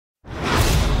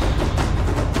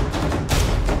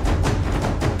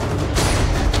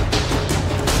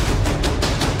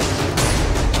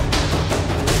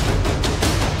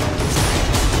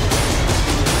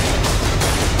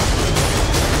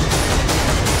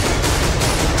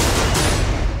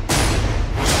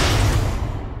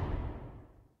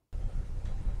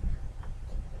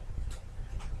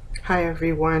Hi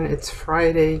everyone, it's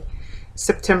Friday,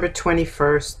 September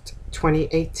 21st,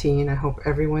 2018. I hope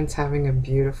everyone's having a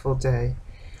beautiful day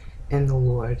in the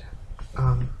Lord.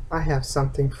 I have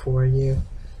something for you.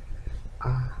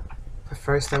 But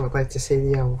first I would like to say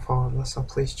the Our Father, so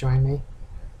please join me.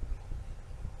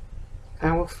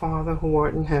 Our Father who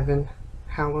art in heaven,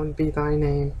 hallowed be thy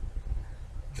name.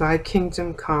 Thy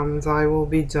kingdom come, thy will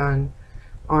be done,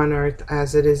 on earth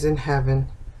as it is in heaven.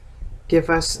 Give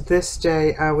us this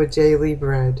day our daily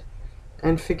bread,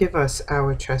 and forgive us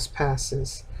our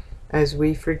trespasses, as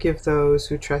we forgive those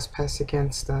who trespass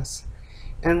against us.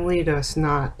 And lead us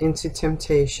not into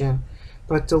temptation,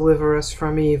 but deliver us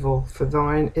from evil. For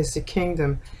thine is the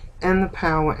kingdom, and the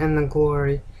power, and the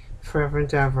glory, forever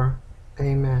and ever.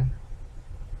 Amen.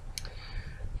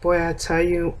 Boy, I tell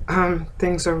you,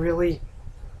 things are really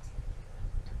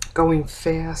going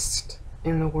fast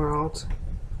in the world.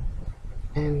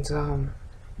 And I'm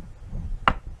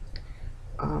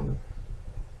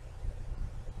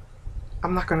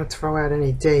not going to throw out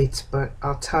any dates, but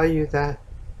I'll tell you that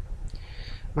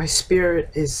my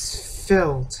spirit is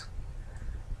filled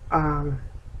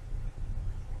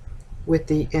with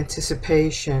the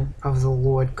anticipation of the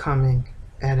Lord coming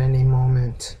at any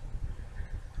moment.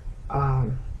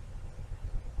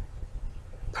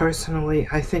 Personally,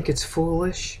 I think it's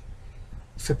foolish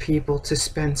for people to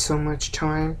spend so much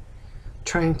time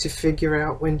trying to figure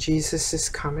out when Jesus is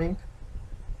coming,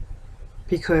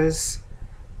 because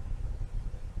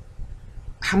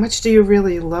how much do you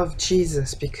really love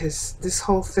Jesus? Because this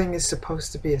whole thing is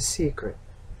supposed to be a secret.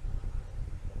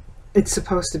 It's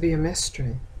supposed to be a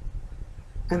mystery.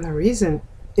 And the reason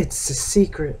it's a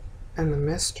secret and the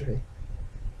mystery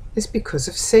is because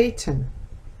of Satan.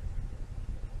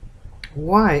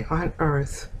 Why on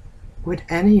earth would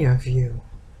any of you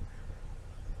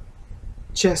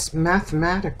just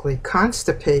mathematically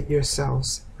constipate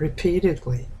yourselves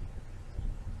repeatedly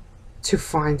to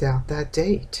find out that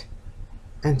date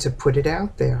and to put it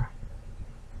out there?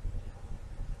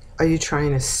 Are you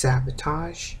trying to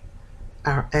sabotage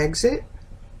our exit?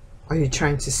 Are you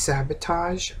trying to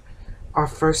sabotage our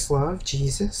first love,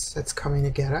 Jesus, that's coming to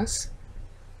get us?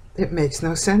 It makes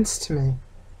no sense to me.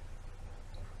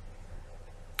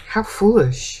 How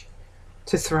foolish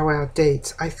to throw out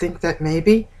dates. I think that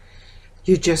maybe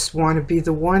you just want to be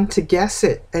the one to guess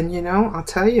it. And you know, I'll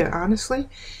tell you honestly,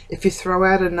 if you throw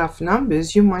out enough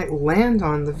numbers, you might land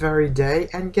on the very day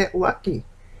and get lucky.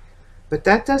 But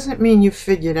that doesn't mean you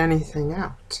figured anything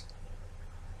out.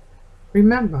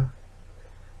 Remember,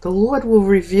 the Lord will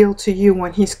reveal to you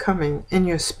when He's coming in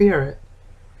your spirit.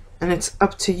 And it's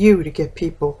up to you to get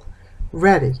people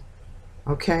ready,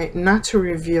 okay? Not to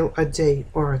reveal a date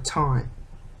or a time.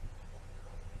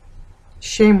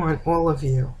 Shame on all of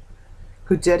you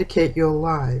who dedicate your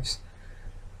lives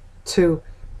to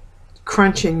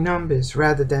crunching numbers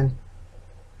rather than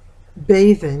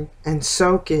bathing and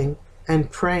soaking and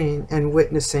praying and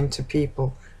witnessing to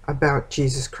people about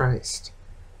Jesus Christ.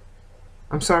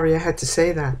 I'm sorry I had to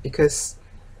say that, because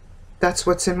that's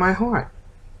what's in my heart.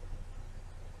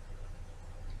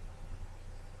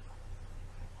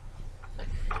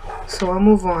 So I'll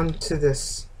move on to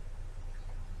this.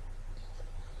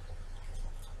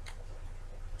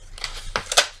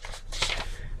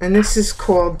 And this is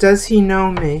called Does He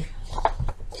Know Me?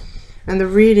 And the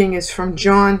reading is from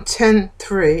John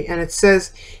 10:3, and it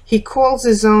says, He calls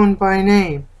His own by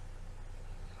name.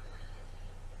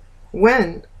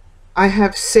 When I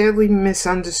have sadly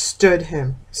misunderstood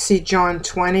Him. See John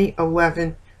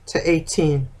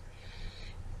 20:11-18.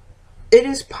 It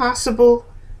is possible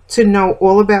to know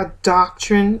all about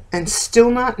doctrine and still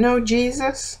not know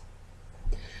Jesus?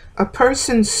 A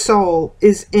person's soul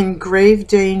is in grave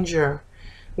danger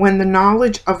when the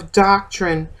knowledge of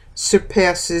doctrine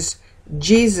surpasses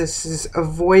Jesus'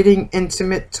 avoiding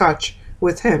intimate touch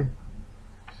with Him.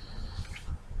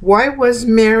 Why was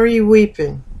Mary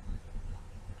weeping?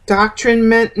 Doctrine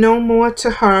meant no more to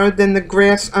her than the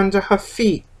grass under her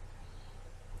feet.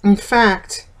 In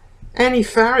fact, any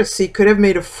Pharisee could have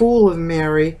made a fool of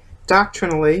Mary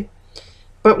doctrinally,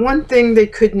 but one thing they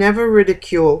could never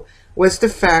ridicule was the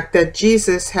fact that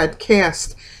Jesus had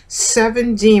cast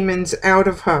 7 demons out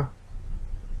of her.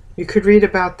 You could read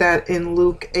about that in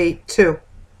Luke 8:2.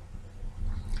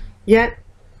 Yet,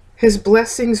 His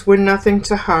blessings were nothing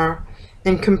to her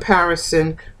in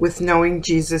comparison with knowing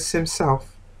Jesus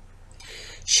Himself.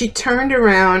 She turned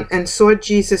around and saw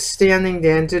Jesus standing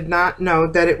there and did not know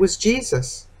that it was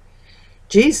Jesus.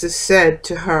 Jesus said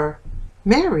to her,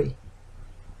 Mary.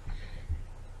 You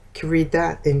can read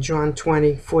that in John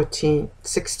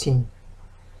 20:14-16.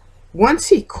 Once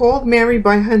He called Mary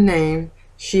by her name,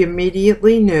 she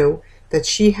immediately knew that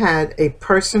she had a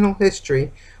personal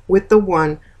history with the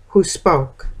one who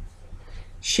spoke.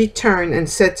 She turned and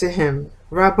said to him,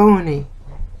 Rabboni.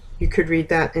 You could read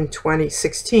that in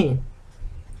 2016.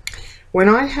 When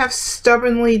I have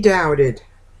stubbornly doubted,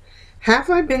 have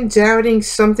I been doubting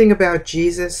something about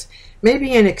Jesus?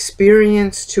 Maybe an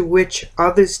experience to which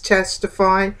others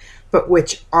testify, but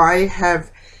which I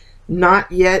have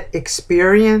not yet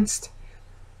experienced?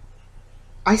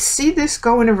 I see this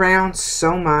going around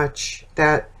so much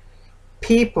that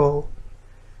people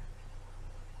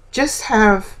just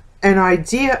have an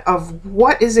idea of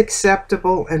what is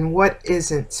acceptable and what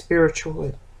isn't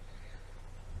spiritually.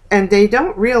 And they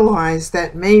don't realize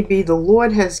that maybe the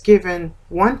Lord has given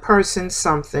one person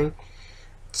something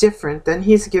different than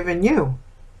he's given you.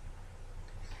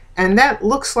 And that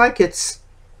looks like it's,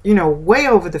 way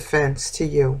over the fence to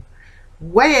you,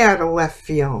 way out of left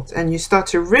field, and you start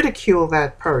to ridicule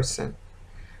that person.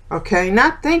 Okay,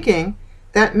 not thinking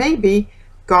that maybe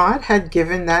God had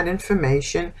given that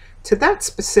information to that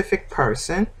specific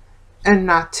person and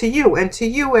not to you. And to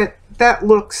you, that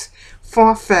looks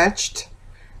far-fetched,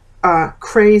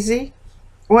 crazy,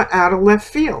 or out of left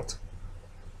field.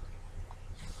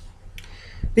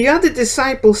 The other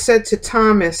disciples said to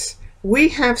Thomas, we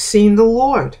have seen the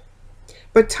Lord.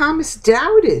 But Thomas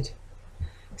doubted,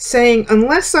 saying,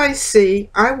 unless I see,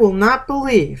 I will not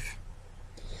believe.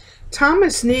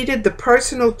 Thomas needed the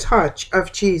personal touch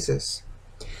of Jesus.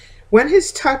 When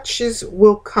his touches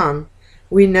will come,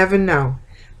 we never know.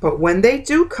 But when they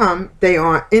do come, they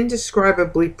are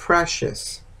indescribably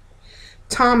precious.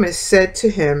 Thomas said to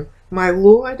him, my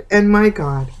Lord and my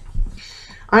God.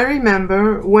 I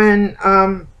remember when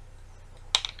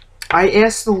I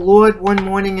asked the Lord one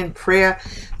morning in prayer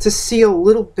to see a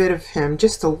little bit of him,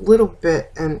 just a little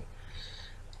bit. And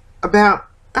about,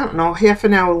 half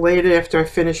an hour later after I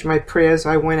finished my prayers,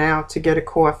 I went out to get a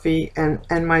coffee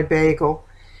and my bagel.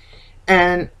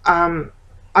 And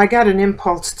I got an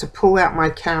impulse to pull out my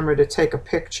camera to take a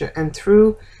picture. And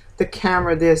through the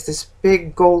camera, there's this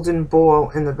big golden ball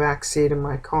in the back seat of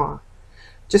my car,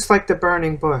 just like the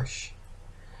burning bush.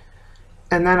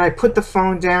 And then I put the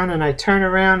phone down and I turn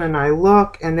around and I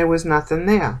look, and there was nothing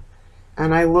there.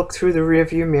 And I looked through the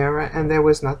rearview mirror and there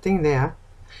was nothing there.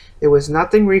 There was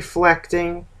nothing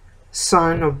reflecting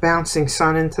sun or bouncing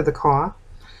sun into the car.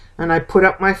 And I put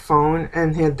up my phone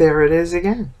and there it is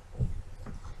again.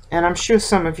 And I'm sure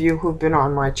some of you who've been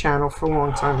on my channel for a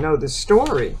long time know this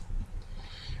story.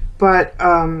 But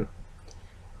I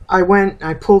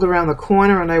pulled around the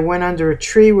corner and I went under a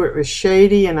tree where it was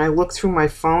shady, and I looked through my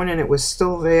phone and it was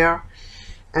still there.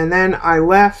 And then I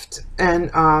left, and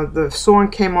the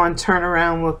song came on, Turn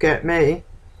Around, Look at Me.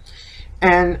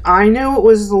 And I knew it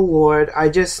was the Lord. I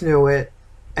just knew it.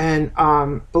 And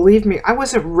believe me, I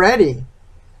wasn't ready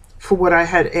for what I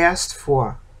had asked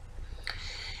for.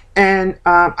 And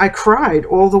I cried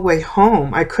all the way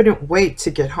home. I couldn't wait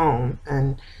to get home.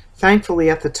 And thankfully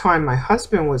at the time my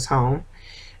husband was home.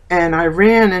 And I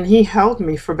ran and he held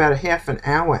me for about a half an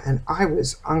hour, and I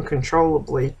was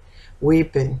uncontrollably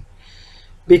weeping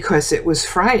because it was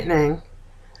frightening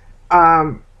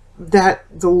that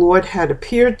the Lord had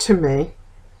appeared to me,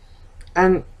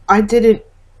 and I didn't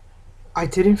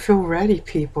feel ready,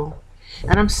 people.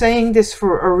 And I'm saying this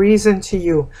for a reason to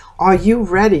you. Are you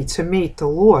ready to meet the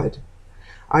Lord?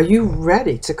 Are you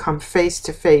ready to come face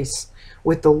to face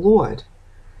with the Lord?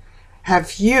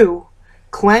 Have you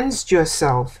cleansed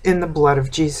yourself in the blood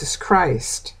of Jesus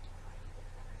Christ?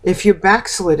 If you're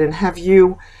backslidden, have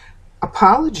you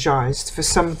apologized for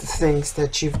some of the things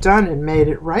that you've done and made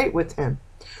it right with him?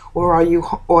 Or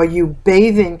are you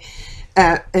bathing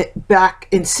back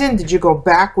in sin? Did you go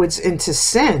backwards into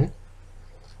sin?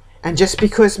 And just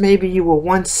because maybe you were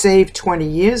once saved 20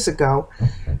 years ago,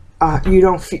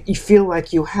 you feel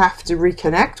like you have to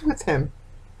reconnect with him.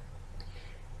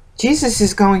 Jesus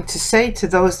is going to say to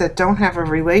those that don't have a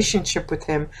relationship with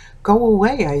him, go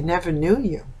away, I never knew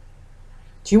you.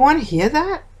 Do you want to hear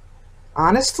that?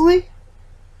 Honestly?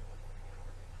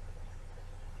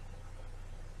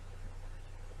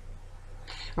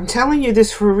 I'm telling you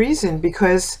this for a reason,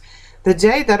 because the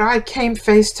day that I came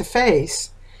face to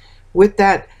face with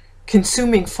that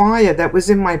consuming fire that was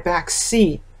in my back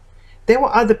seat, there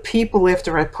were other people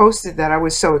after I posted that. I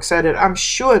was so excited. I'm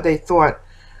sure they thought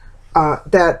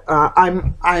that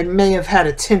I may have had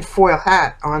a tinfoil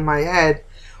hat on my head,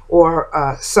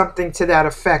 or something to that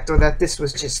effect, or that this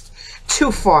was just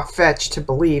too far-fetched to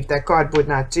believe that God would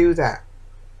not do that.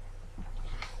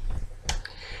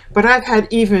 But I've had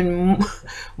even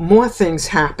more things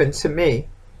happen to me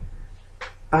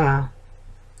that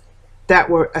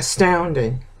were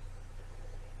astounding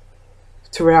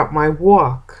throughout my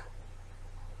walk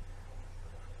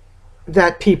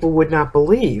that people would not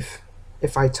believe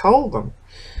if I told them.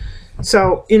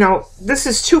 So, this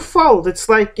is twofold. It's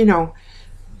like, do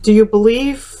you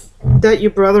believe that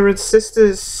your brother and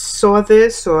sisters saw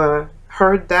this or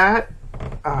heard that?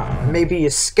 Maybe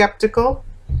you're skeptical.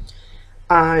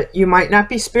 You might not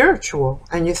be spiritual,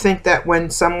 and you think that when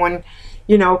someone,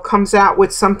 comes out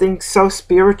with something so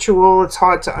spiritual, it's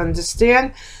hard to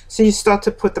understand, so you start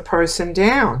to put the person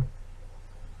down.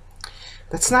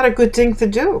 That's not a good thing to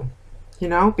do,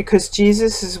 because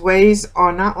Jesus' ways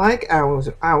are not like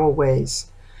our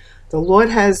ways. The Lord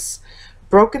has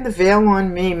broken the veil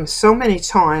on me so many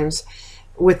times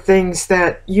with things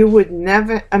that you would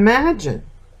never imagine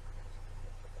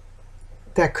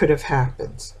that could have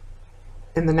happened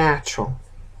in the natural.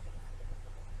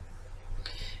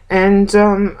 And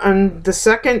the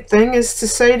second thing is to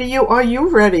say to you, are you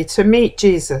ready to meet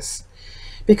Jesus?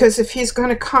 Because if he's going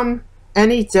to come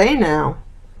any day now,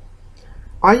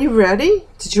 are you ready?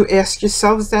 Did you ask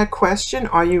yourselves that question?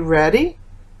 Are you ready?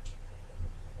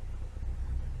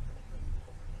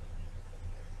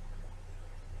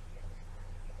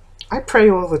 I pray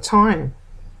all the time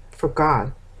for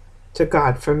God,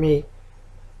 for me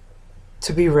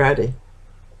to be ready,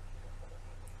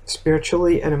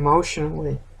 spiritually and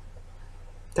emotionally,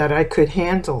 that I could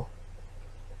handle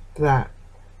that.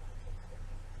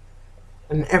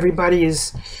 And everybody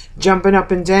is jumping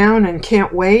up and down and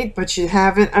can't wait, but you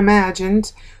haven't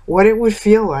imagined what it would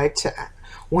feel like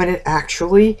when it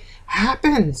actually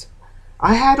happened.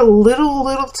 I had a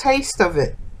little taste of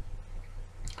it.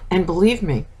 And believe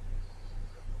me,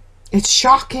 it's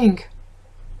shocking.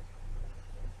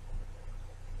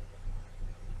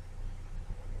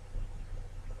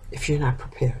 If you're not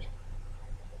prepared.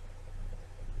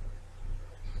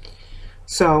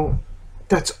 So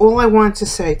that's all I want to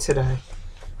say today.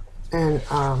 And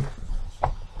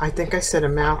I think I said a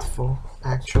mouthful,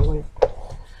 actually.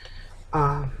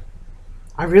 I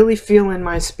really feel in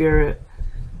my spirit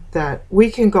that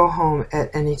we can go home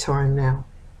at any time now.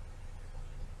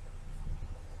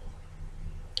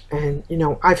 And,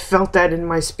 I felt that in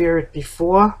my spirit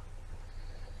before,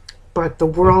 but the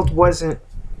world wasn't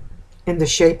in the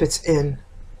shape it's in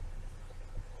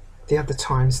the other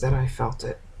times that I felt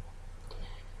it.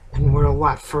 And we're a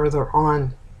lot further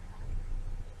on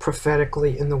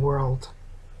prophetically in the world.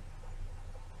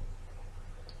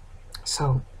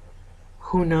 So,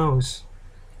 who knows?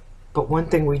 But one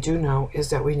thing we do know is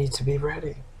that we need to be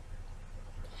ready.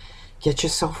 Get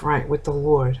yourself right with the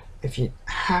Lord. If you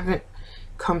haven't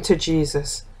come to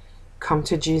Jesus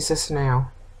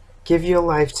now. Give your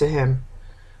life to him.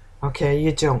 Okay,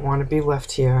 you don't want to be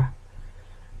left here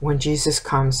when Jesus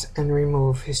comes and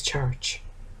remove his church.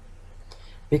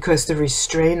 Because the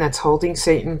restraint that's holding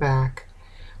Satan back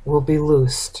will be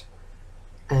loosed.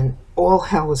 And all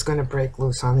hell is going to break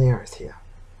loose on the earth here.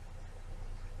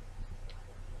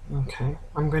 Okay,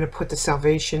 I'm going to put the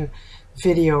salvation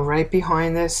video right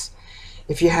behind this.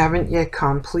 If you haven't yet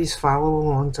come, please follow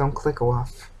along. Don't click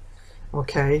off.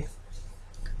 Okay?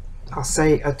 I'll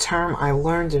say a term I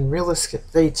learned in real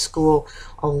estate school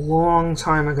a long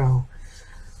time ago.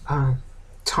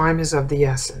 Time is of the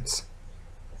essence.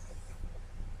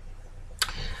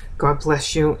 God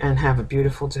bless you and have a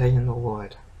beautiful day in the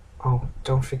Lord. Oh,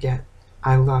 don't forget,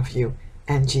 I love you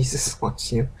and Jesus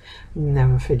loves you.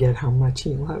 Never forget how much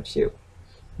he loves you.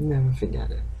 Never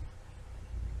forget it.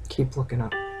 Keep looking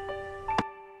up.